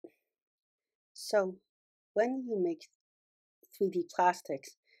So when you make 3D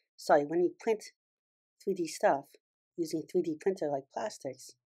plastics, sorry, when you print 3D stuff using a 3D printer like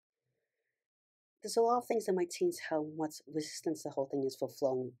plastics, there's a lot of things that might change how much resistance the whole thing is for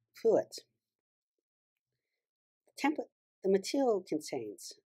flowing through it. The material can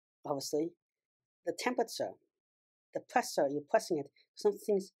change, obviously. The temperature, the pressure, you're pressing it. Some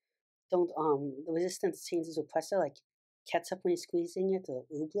things don't, the resistance changes with pressure, like ketchup when you're squeezing it, or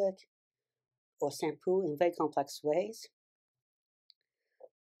oobleck, or shampoo in very complex ways.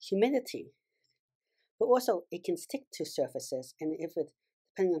 Humidity, but also it can stick to surfaces, and if it,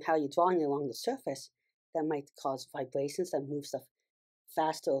 depending on how you're drawing along the surface, that might cause vibrations that move stuff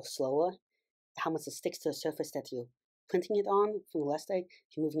faster or slower. How much it sticks to the surface that you're printing it on from the left side,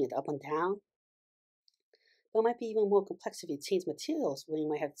 if you're moving it up and down. But it might be even more complex if you change materials, where you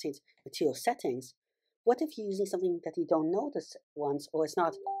might have to change material settings. What if you're using something that you don't notice once, or it's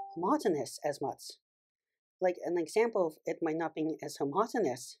not homogeneous as much? Like an example of it might not be as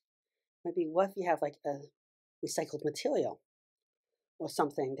homogeneous might be, what if you have like a recycled material or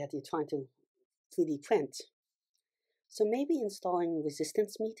something that you're trying to 3D print? So maybe installing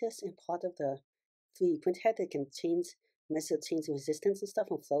resistance meters in part of the 3D print head that can measure change in resistance and stuff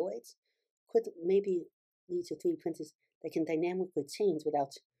and flow rates could maybe lead to 3D printers that can dynamically change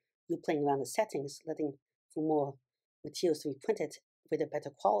without you playing around the settings, letting for more materials to be printed with a better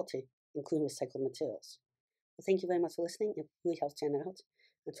quality, including recycled materials. Well, thank you very much for listening. It really helps channel out.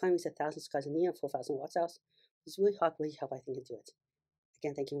 I'm trying to reach 1,000 subscribers a year and 4,000 watch hours. It's really hard, I think, to do it.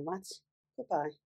 Again, thank you very much. Goodbye.